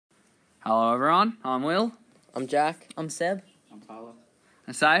Hello everyone, I'm Will. I'm Jack. I'm Seb. I'm Tyler.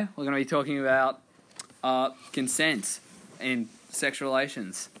 And so, we're going to be talking about consent in sexual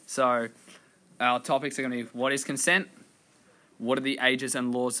relations. So, our topics are going to be what is consent, what are the ages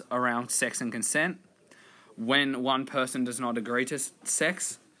and laws around sex and consent, when one person does not agree to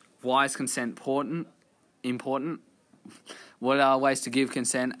sex, why is consent important, what are ways to give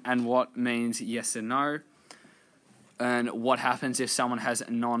consent and what means yes and no, and what happens if someone has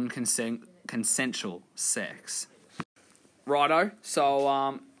non-consensual sex. Righto, so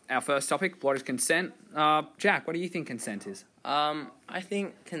our first topic, what is consent? Jack, what do you think consent is? I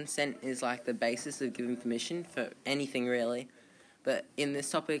think consent is like the basis of giving permission for anything really. But in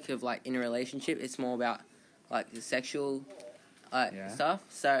this topic of like in a relationship, it's more about like the sexual stuff.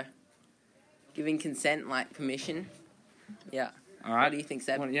 So giving consent, like permission. Yeah. All right. What do you think,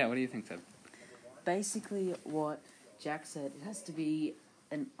 Seb? What do you think, Seb? Basically, what Jack said, it has to be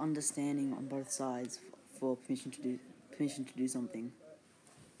an understanding on both sides for permission to do something.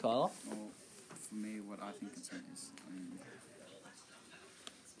 Tyler? Well, for me, what I think consent is,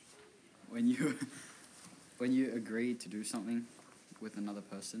 when you agree to do something with another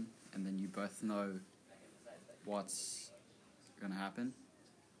person, and then you both know what's gonna happen,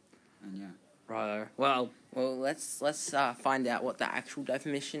 and yeah. Righto. Well, let's find out what the actual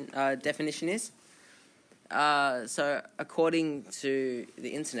definition is. So according to the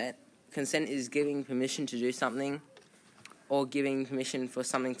internet, consent is giving permission to do something, or giving permission for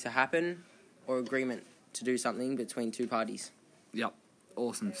something to happen, or agreement to do something between two parties. yep.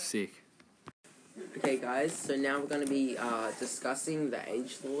 Awesome. Sick. Okay, guys, so now we're going to be discussing the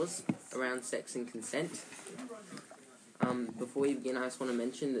age laws around sex and consent. Before we begin, I just want to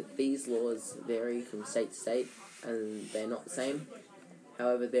mention that these laws vary from state to state, and they're not the same.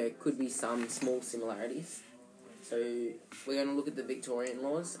 However, there could be some small similarities. So we're going to look at the Victorian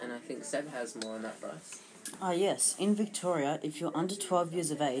laws, and I think Seb has more on that for us. Yes. In Victoria, if you're under 12 years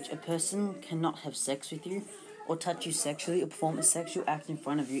of age, a person cannot have sex with you or touch you sexually or perform a sexual act in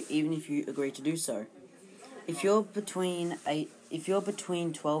front of you, even if you agree to do so. If you're between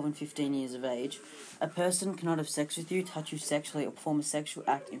 12 and 15 years of age, a person cannot have sex with you, touch you sexually, or perform a sexual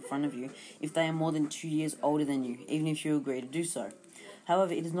act in front of you if they are more than 2 years older than you, even if you agree to do so.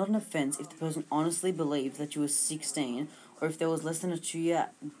 However, it is not an offence if the person honestly believes that you were 16, or if there was less than a 2-year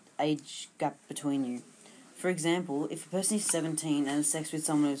age gap between you. For example, if a person is 17 and has sex with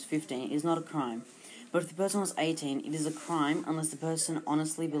someone who is 15, it is not a crime. But if the person was 18, it is a crime unless the person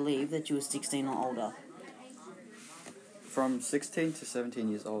honestly believed that you were 16 or older. From 16 to 17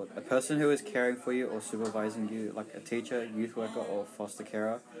 years old, a person who is caring for you or supervising you, like a teacher, youth worker, or foster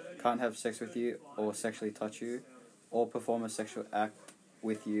carer, can't have sex with you or sexually touch you or perform a sexual act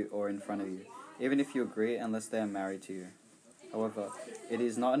with you or in front of you, even if you agree, unless they are married to you. However, it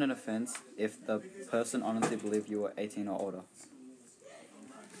is not an offence if the person honestly believed you were 18 or older.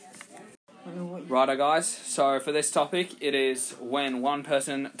 Righto, guys. So for this topic, it is when one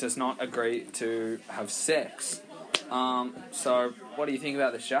person does not agree to have sex. So what do you think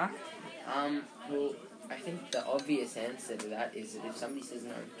about this, Jack? Well, I think the obvious answer to that is that if somebody says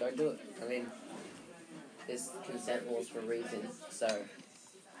no, don't do it. I mean, there's consent laws for a reason, so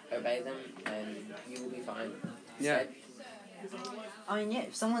obey them and you will be fine. Yeah. Seb?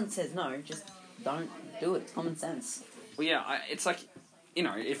 If someone says no, just don't do it. It's common sense. Well, yeah, it's like,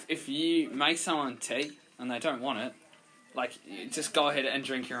 if you make someone tea and they don't want it, like, you just go ahead and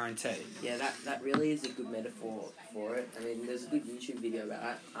drink your own tea. Yeah, that really is a good metaphor for it. I mean, there's a good YouTube video about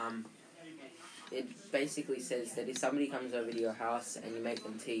that. It basically says that if somebody comes over to your house and you make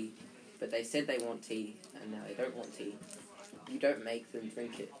them tea, but they said they want tea and now they don't want tea, you don't make them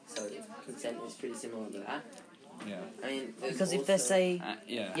drink it. So consent is pretty similar to that. Yeah. I mean, Because if they say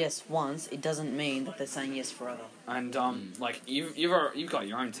yeah. yes once, it doesn't mean that they're saying yes forever. And like you've got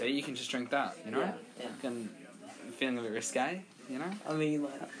your own tea, you can just drink that. Yeah. You can feeling a bit risque. I mean,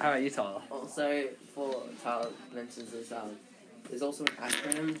 like. How about you, Tyler? Also, for Tyler mentions this, there's also an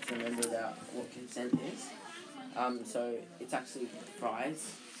acronym to remember about what consent is. So it's actually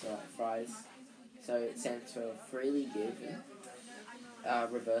FRIES. So like FRIES. So it stands for freely given,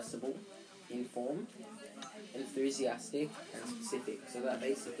 reversible, informed, enthusiastic, and specific. So that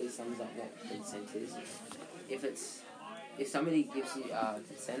basically sums up what consent is. If somebody gives you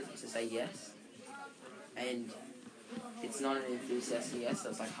consent to say yes, and it's not an enthusiastic yes, so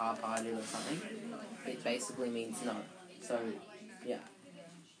it's like half-hearted or something, it basically means no. So, yeah.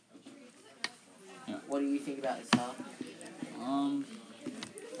 What do you think about this, Tyler?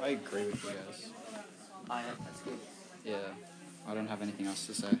 I agree with you guys. Yeah, that's good. Yeah, I don't have anything else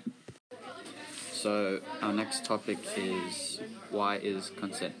to say. So our next topic is, why is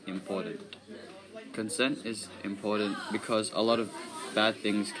consent important? Consent is important because a lot of bad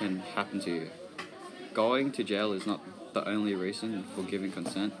things can happen to you. Going to jail is not the only reason for giving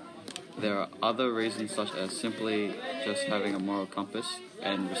consent. There are other reasons, such as simply just having a moral compass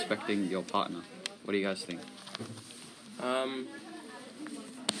and respecting your partner. What do you guys think? I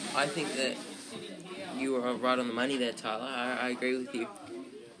think that you were right on the money there, Tyler. I agree with you.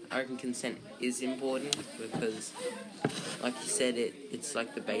 I reckon consent is important because, like you said, it's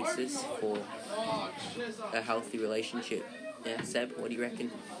like the basis for a healthy relationship. Yeah, Seb, what do you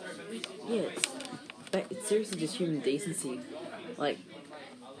reckon? Yeah, it's seriously just human decency. Like,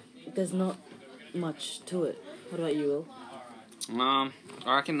 there's not much to it. What about you, Will?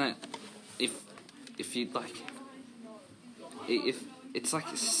 I reckon that if you like, if it's like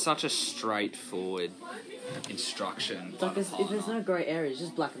such a straightforward instruction. It's like if there's no grey area, it's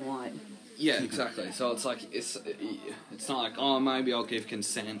just black and white. Yeah, exactly. So it's like it's not like, oh, maybe I'll give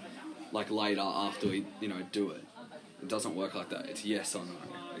consent like later after we do it. It doesn't work like that. It's yes or no.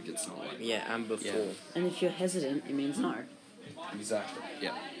 Like, it's not like Yeah, and before. Yeah. And if you're hesitant, it means no. Exactly.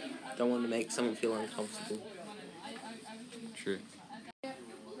 Yeah. Don't want to make someone feel uncomfortable. True.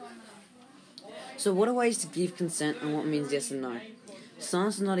 So what are ways to give consent and what means yes and no?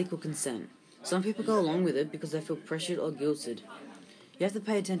 Silence does not equal consent. Some people go along with it because they feel pressured or guilted. You have to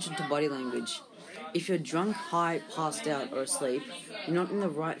pay attention to body language. If you're drunk, high, passed out, or asleep, you're not in the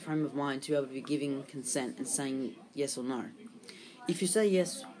right frame of mind to be able to be giving consent and saying yes or no. If you say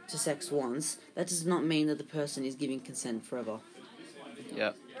yes to sex once, that does not mean that the person is giving consent forever.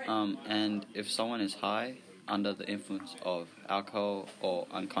 Yep. And if someone is high, under the influence of alcohol, or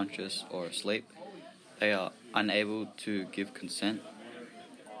unconscious, or asleep, they are unable to give consent.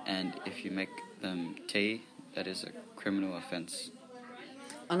 And if you make them tea, that is a criminal offence.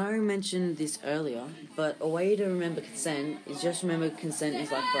 I know we mentioned this earlier, but a way to remember consent is just remember consent is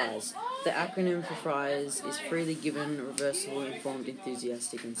like fries. The acronym for fries is freely given, reversible, informed,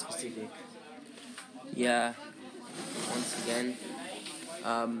 enthusiastic, and specific. Yeah, once again,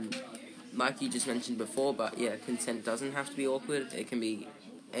 like you just mentioned before, but yeah, consent doesn't have to be awkward. It can be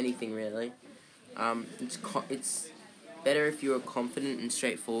anything really. It's better if you are confident and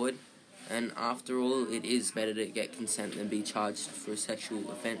straightforward, and after all, it is better to get consent than be charged for a sexual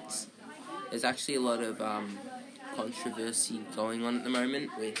offence. There's actually a lot of controversy going on at the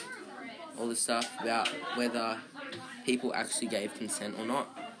moment with all this stuff about whether people actually gave consent or not,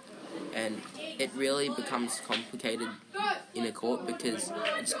 and it really becomes complicated in a court because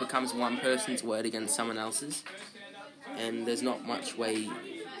it just becomes one person's word against someone else's, and there's not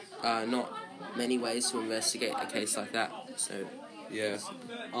many ways to investigate a case like that. So Yeah.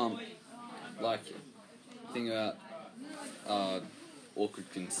 Like, think about awkward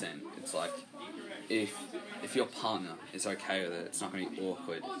consent. It's like if your partner is okay with it, it's not going to be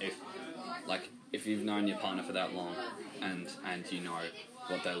awkward. If you've known your partner for that long and you know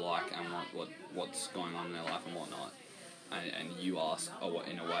what they like and what's going on in their life and whatnot, and you ask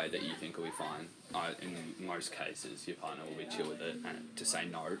in a way that you think will be fine, in most cases your partner will be chill with it and to say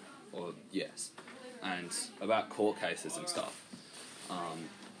no or yes. And about court cases and stuff,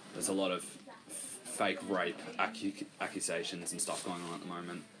 there's a lot of fake rape accusations and stuff going on at the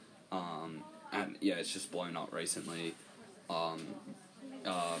moment, and yeah, it's just blown up recently. But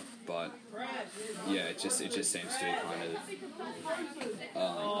yeah, it just seems to be kind of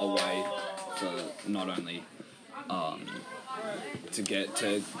a way for not only to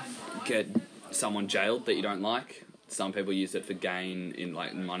get someone jailed that you don't like. Some people use it for gain in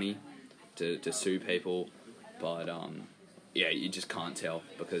like money to sue people, but yeah, you just can't tell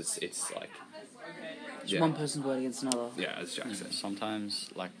because it's like It's one person's word against another. Yeah, as Jack said. Sometimes,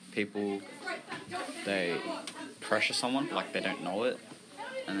 like, people, they pressure someone, like, they don't know it,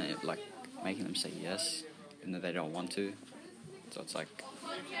 and they, like, making them say yes, even though they don't want to. So it's, like,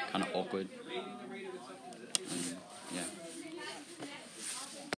 kind of awkward. Yeah.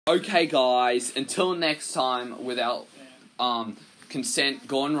 Okay, guys, until next time, without consent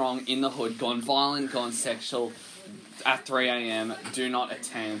gone wrong in the hood, gone violent, gone sexual at 3 a.m, do not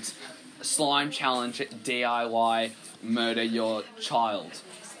attempt slime challenge DIY murder your child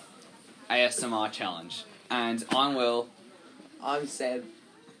ASMR challenge. And I'm Will. I'm Seb.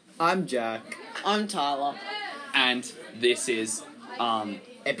 I'm Jack. I'm Tyler. And this is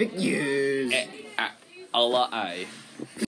Epic News. Allah A.